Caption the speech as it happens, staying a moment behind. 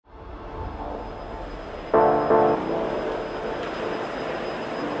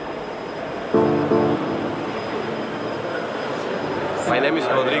name is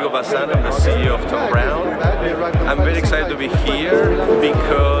Rodrigo Bazan, I'm the CEO of Thom Browne. I'm very excited to be here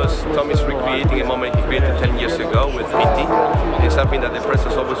because Thom is recreating a moment he created 10 years ago with pity. It's something that the press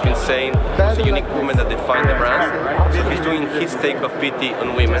has always been saying, it's a unique moment that defined the brand. So he's doing his take of pity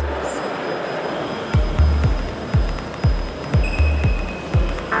on women.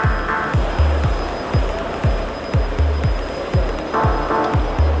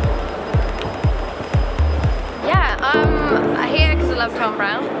 I'm here because I love Thom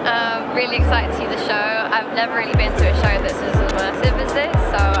Browne. Really excited to see the show. I've never really been to a show that's as immersive as this,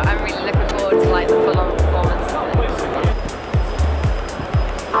 so I'm really looking forward to like the full-on performance of it.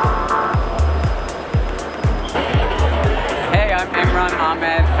 Hey, I'm Imran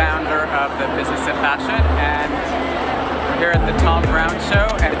Ahmed, founder of the Business of Fashion, and we're here at the Thom Browne show,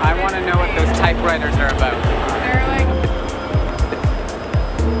 and I want to know what those typewriters are about.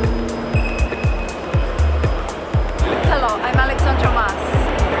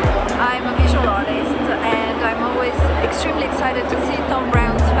 I'm a visual artist and I'm always extremely excited to see Thom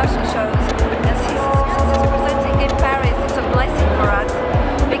Browne's fashion shows.